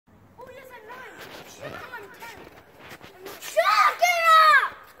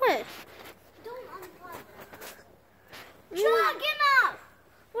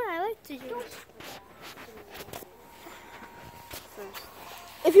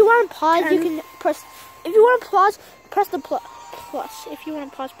you want to pause, you can press. If you want to pause, press the plus. If you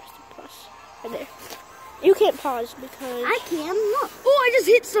want to pause, press the plus. Right there. You can't pause because I can. Look. Oh, I just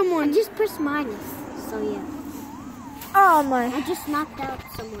hit someone. I just pressed minus. So yeah. Oh my! I just knocked out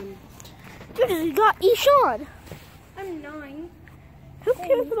someone. You just got Eshawn. I'm 9. Who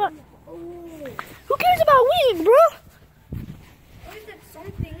cares about? Who cares about winning, bro? What is that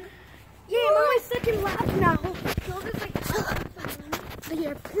something? Yeah, I'm on my second lap now. So it's like They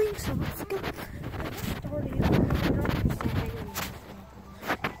are playing so let's go.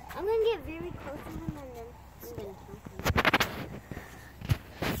 I'm gonna get very close to him and then I'm gonna kill him.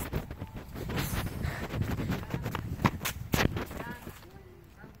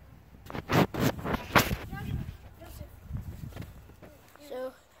 So,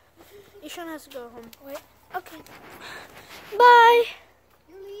 Eshawn has to go home. Wait. Okay. Bye.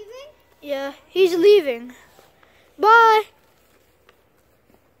 You're leaving? Yeah, he's leaving. Bye.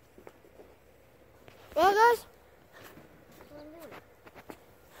 Well, guys.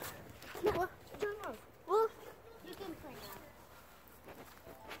 No, well, you can play now.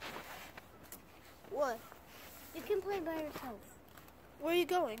 What? You can play by yourself. Where are you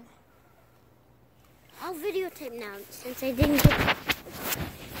going? I'll videotape now since I didn't get.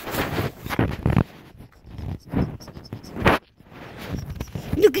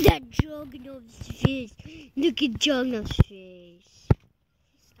 Look at that Juggernaut's face. Look at Juggernaut's face.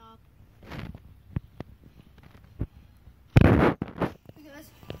 Stop. Hey guys.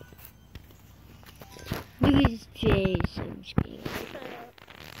 Look at his face. I'm just kidding.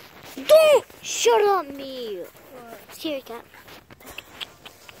 Don't shut up, me. Scary cat.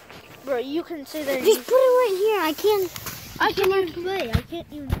 Bro, you can say that. Just put it right here. I can't even play. I can't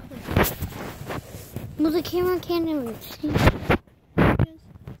even play. No, the camera can't even see.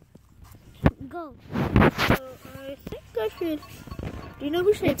 Go. So, I think I should. Do you know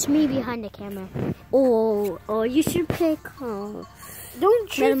who should? It's me behind the camera. Oh, you should pick. Don't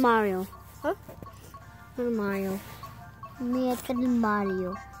choose. Little Mario. Huh? Little Mario. Me at Little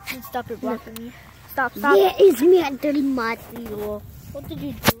Mario. Stop it blocking me. Stop. Stop. Yeah, it's me at Little Mario. What did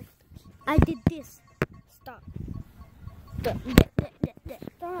you do? I did this. Stop.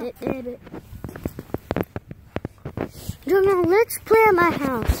 No, let's play at my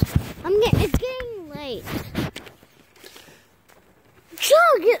house. It's getting late.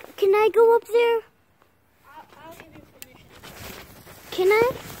 Chug, can I go up there? I'll give you permission. Can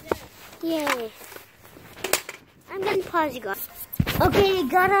I? Yeah. I'm gonna pause you guys. Okay, I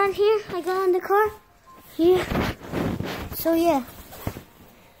got on here. I got on the car. Here. So yeah.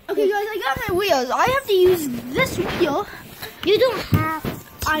 Okay, guys, I got my wheels. I have to use this wheel. You don't have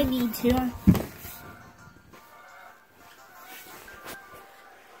to. I need to.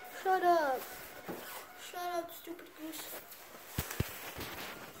 Shut up. Shut up, stupid goose.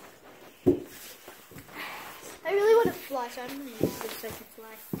 I really want to fly, so I'm going to use this so I can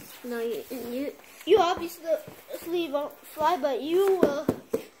fly. No, You obviously won't fly, but you will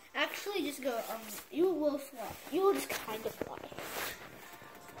actually just go, you will fly. You will just kind of fly.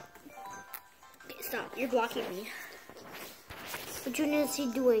 Okay, stop. You're blocking me. What is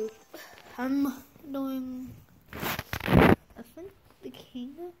he doing? I'm doing, I think, the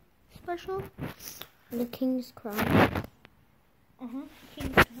king special. The King's Crown.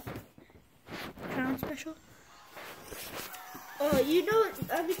 King's Crown special. Oh, you know,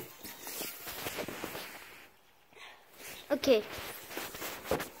 I mean. Okay.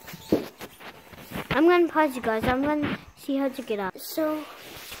 I'm gonna pause you guys. I'm gonna see how to get up. So,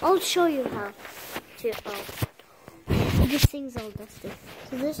 I'll show you how to. This thing's all dusty.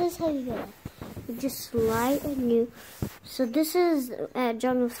 So this is how you get up. You just slide and you. So this is at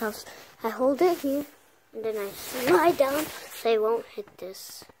Jungle House. I hold it here, and then I slide down so I won't hit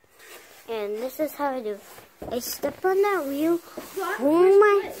this. And this is how I do. I step on that wheel,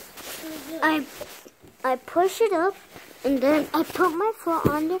 I push it up, and then I put my foot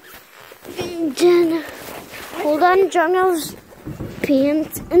on there, and then hold on Jungle's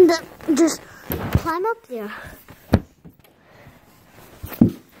pants, and then just climb up there.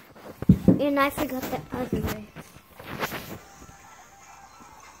 And I forgot the other way.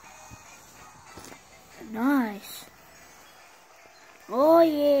 Nice. Oh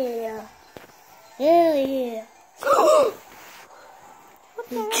yeah. Hell yeah.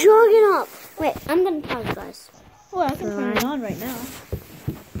 Jogging up. Wait, I'm gonna pause, guys. Oh, I can turn it on right now.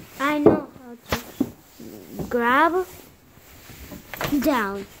 I know how to grab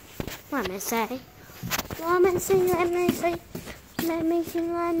down. What am I saying? What am I saying? Let me say. Let me see.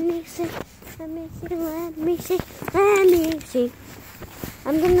 Let me see. Let me see. Let me see. Let me see.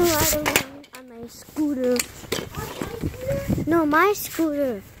 I'm gonna ride around on my scooter. No, my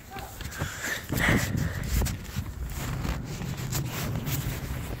scooter.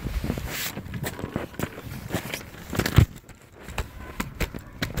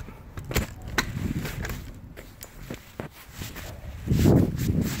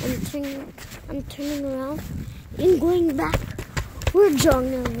 I'm turning around and going back where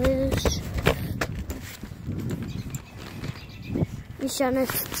Jonah lives. And Jonah's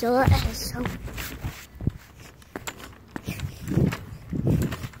still at his home.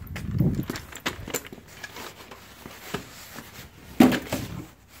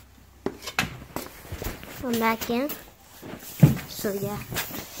 I'm back in. So yeah.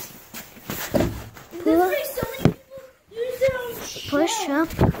 Push up,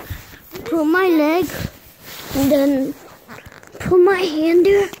 put my leg, and then put my hand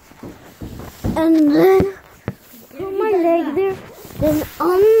there, and then put my leg there, then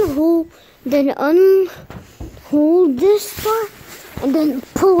unhold this part, and then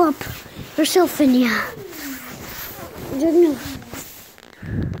pull up yourself in here.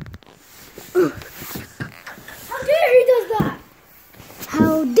 How dare he does that?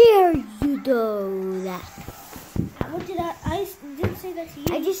 How dare you do that? What did I didn't say that to you.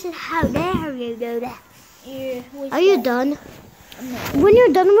 I just said, how dare you do that? Yeah, Are you done? When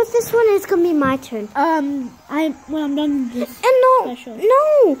you're done with this one, it's gonna be my turn. When I'm done with this And special.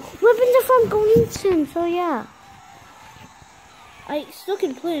 no, weapons are from going soon, so yeah. I still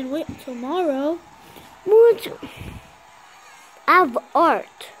can play and wait until tomorrow. What? I have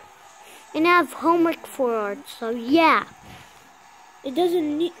art. And I have homework for art, so yeah. It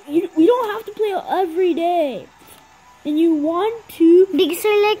doesn't need, we don't have to play every day. And you want to. Because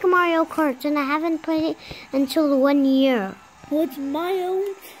I like Mario Kart and I haven't played it until 1 year. Well, it's my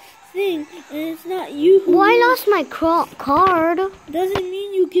own thing, and it's not you who. Well, I lost my card. Doesn't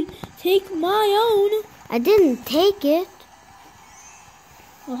mean you can take my own. I didn't take it.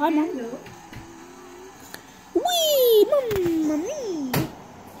 Well, hi, Mom. Wee! Mamma mia!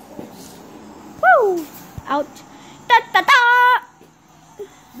 Woo! Out. Da da da!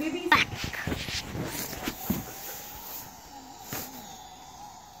 Baby. Back.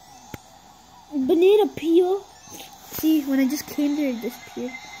 Banana peel. See, when I just came there, it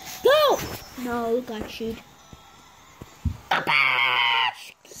disappeared. Go! No, got you.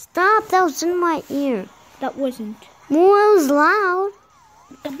 Stop, that was in my ear. That wasn't. Well, it was loud.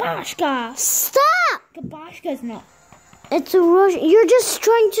 Gabashka! Stop! Gabashka's not. It's a Russian. You're just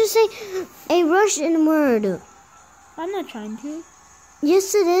trying to say a Russian word. I'm not trying to.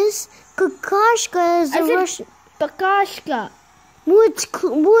 Yes, it is. Kakashka is a Russian. Bakashka. What's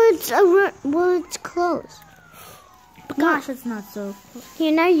close? Gosh, it's not so.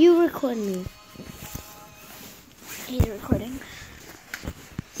 Here, now you record me. He's recording.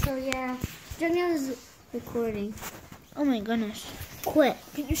 So yeah, Daniel's recording. Oh my goodness. Quit.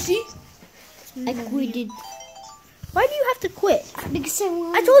 Can you see? I quitted. Why do you have to quit? Because I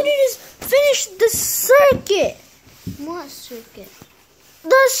I told you to finish the circuit. What circuit?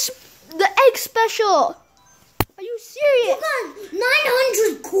 The egg special. Are you serious? You got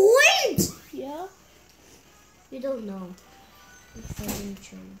 900 coins? Yeah. You don't know.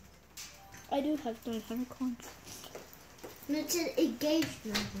 I do have 900 coins. And it said it gave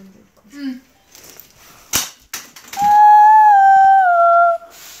 900 coins.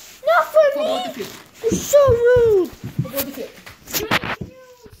 Not for me. You're so rude.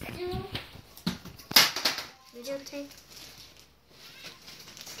 Videotape.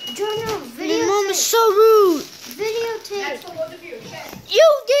 Journal, Your mom is videotape. so rude. Videotape. You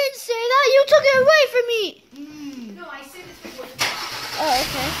didn't say that. You took it away from me. No, I said it's for both of you. Oh,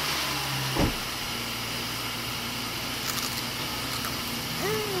 okay.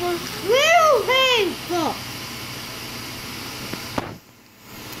 Little thing.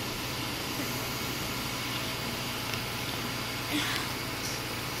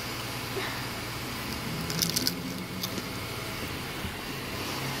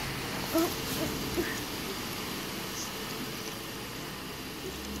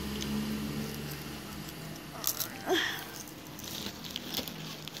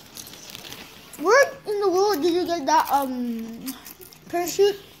 Where in the world did you get that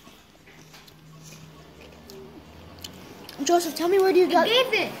parachute? Joseph, tell me where do you get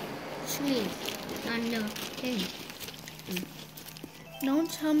Gave it to me. No thing. Don't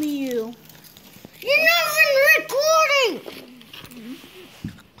tell me you. You're not even recording.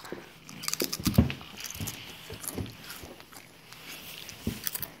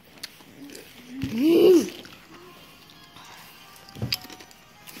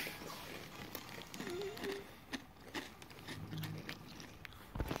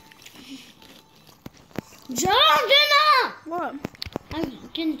 Jordan! What? I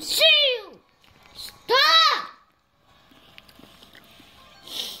can see you. Stop!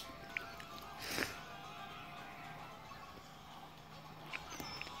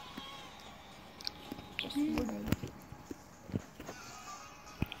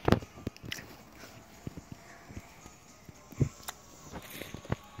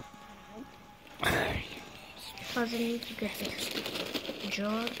 because I need to get this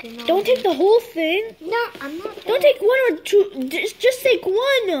jug and all. Don't take the whole thing. No, I'm not. Don't take one or two. Just take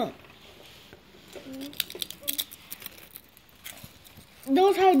one.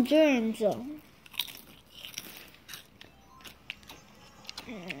 Those have germs.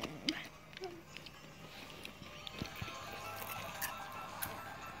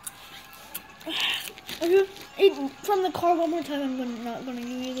 If you eat from the car one more time, I'm not gonna give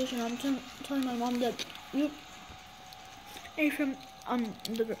you this, and I'm telling my mom that you ate from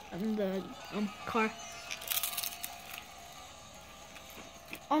the car.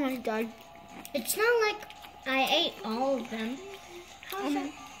 Oh my god! It's not like I ate all of them. How's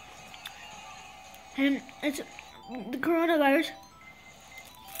that? And it's the coronavirus.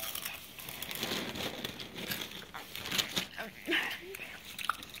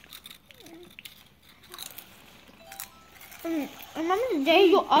 Remember the day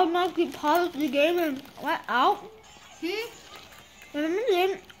you automatically paused the game and went out? Remember the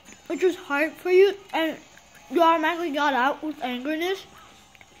day which was hard for you and you automatically got out with angerness?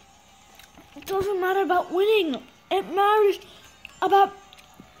 It doesn't matter about winning. It matters about...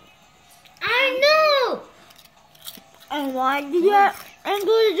 I know! And why did you get angry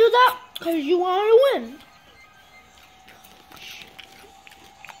to do that? Because you wanted to win.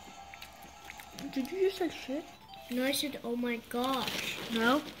 Did you just say shit? No, I said, oh my gosh.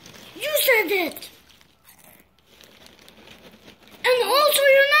 No? You said it! And also,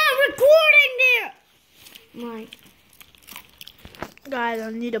 you're not recording there! Mike. Guys,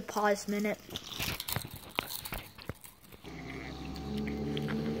 I need a pause minute.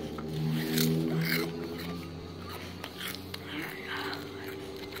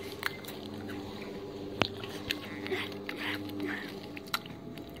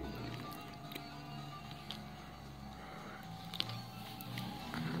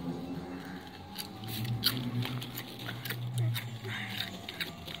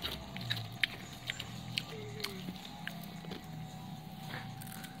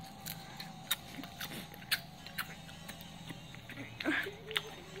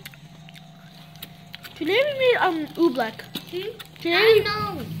 Today we made oobleck. Today I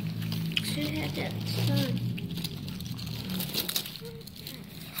know. Should have that sun.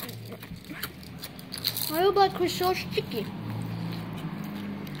 My oobleck was so sticky.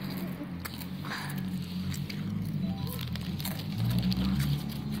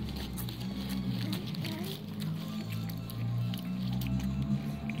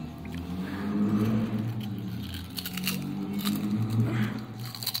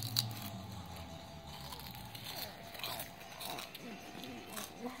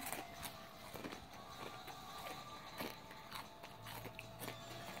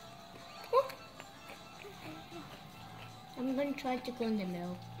 I'm going to try to go in the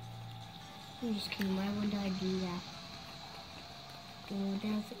middle. I'm just kidding. Why would I do that? Oh,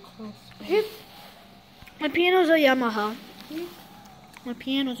 that's a close one. My piano's a Yamaha. My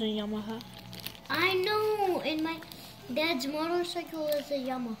piano's a Yamaha. I know. And my dad's motorcycle is a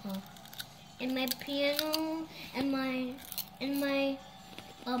Yamaha. And my piano and my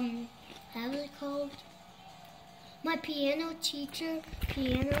how's it called? My piano teacher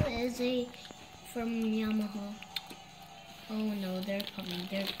piano is from Yamaha. Oh no, they're coming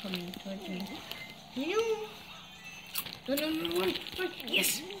towards me. No, run.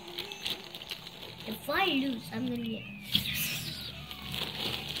 Yes! If I lose, I'm gonna get...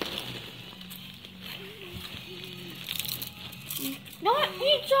 Don't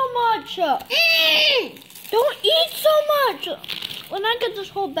eat so much! Don't eat so much! When I get this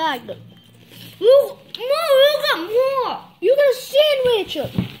whole bag. You got more! You get a sandwich!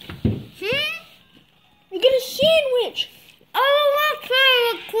 You get a sandwich! I don't want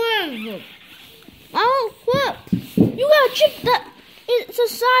to I'll flip. You got a chip that it's the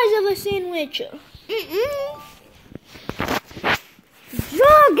size of a sandwich.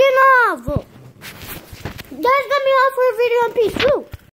 Jogging off. Guys, let me off for a video on peace. Woo.